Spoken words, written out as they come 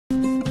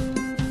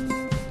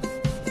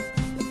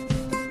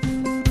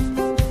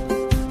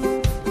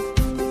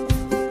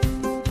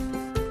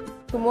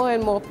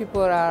and more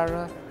people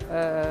are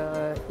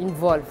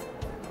involved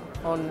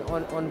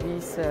on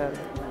this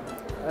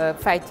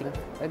fighting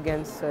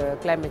against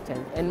climate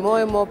change. And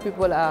more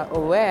people are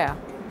aware,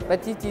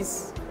 but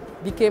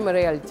became a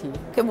reality.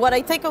 What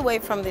I take away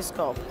from this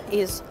COP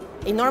is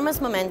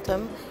enormous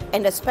momentum,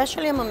 and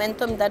especially a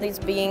momentum that is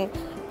being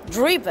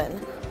driven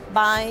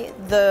by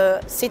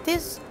the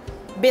cities,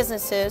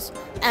 businesses,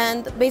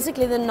 and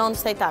basically the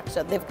non-state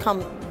actors. They've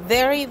come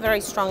very,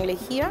 very strongly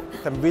here.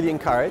 I'm really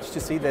encouraged to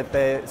see that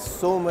there's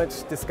so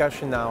much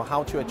discussion now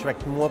how to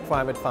attract more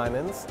private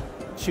finance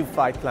to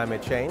fight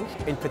climate change.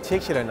 In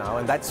particular now,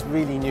 and that's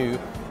really new,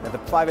 that the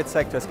private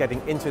sector is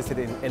getting interested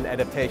in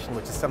adaptation,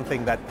 which is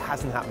something that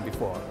hasn't happened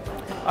before.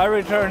 I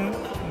return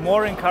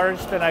more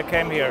encouraged than I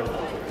came here.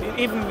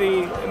 Even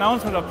the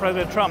announcement of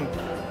President Trump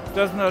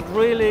does not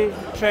really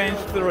change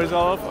the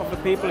resolve of the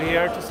people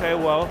here to say,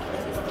 well,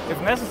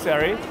 if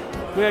necessary,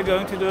 we are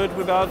going to do it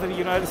without the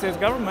United States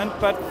government,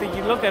 but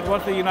you look at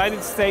what the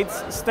United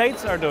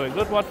States are doing,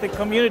 look what the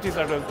communities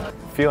are doing.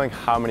 Feeling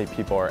how many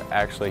people are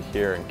actually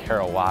here and care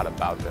a lot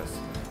about this,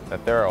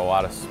 that there are a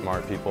lot of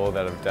smart people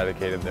that have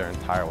dedicated their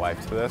entire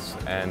life to this,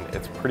 and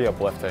it's pretty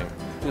uplifting.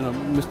 You know,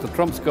 Mr.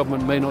 Trump's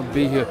government may not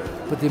be here,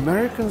 but the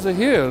Americans are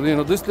here. You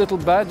know, this little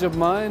badge of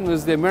mine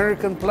is the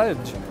American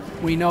pledge.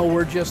 We know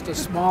we're just a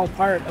small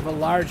part of a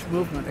large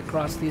movement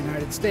across the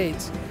United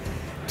States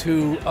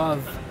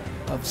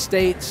of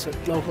states,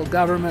 local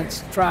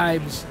governments,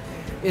 tribes,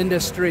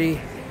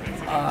 industry,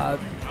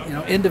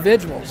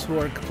 individuals who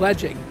are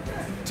pledging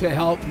to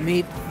help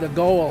meet the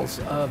goals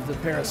of the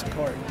Paris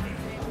Accord.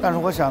 但是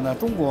我想呢，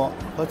中国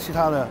和其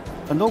他的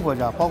很多国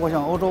家，包括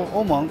像欧洲、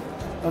欧盟，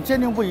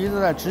坚定不移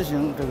地在执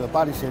行这个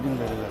巴黎协定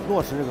的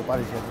落实这个巴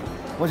黎协定。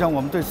我想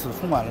我们对此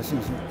充满了信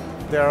心。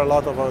There are a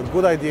lot of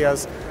good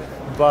ideas,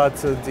 but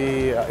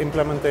the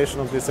implementation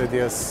of these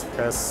ideas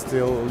has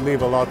still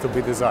leave a lot to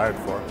be desired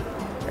for.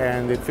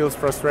 And it feels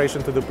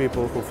frustration to the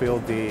people who feel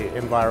the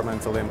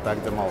environmental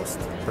impact the most,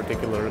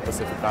 particularly the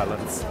Pacific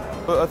Islands.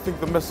 I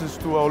think the message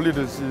to our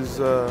leaders is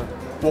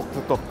walk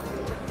the talk.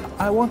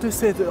 I want to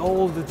say to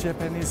all the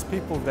Japanese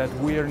people that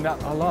we are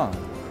not alone.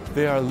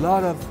 There are a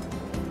lot of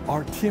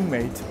our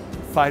teammates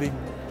fighting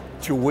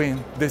to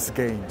win this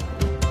game.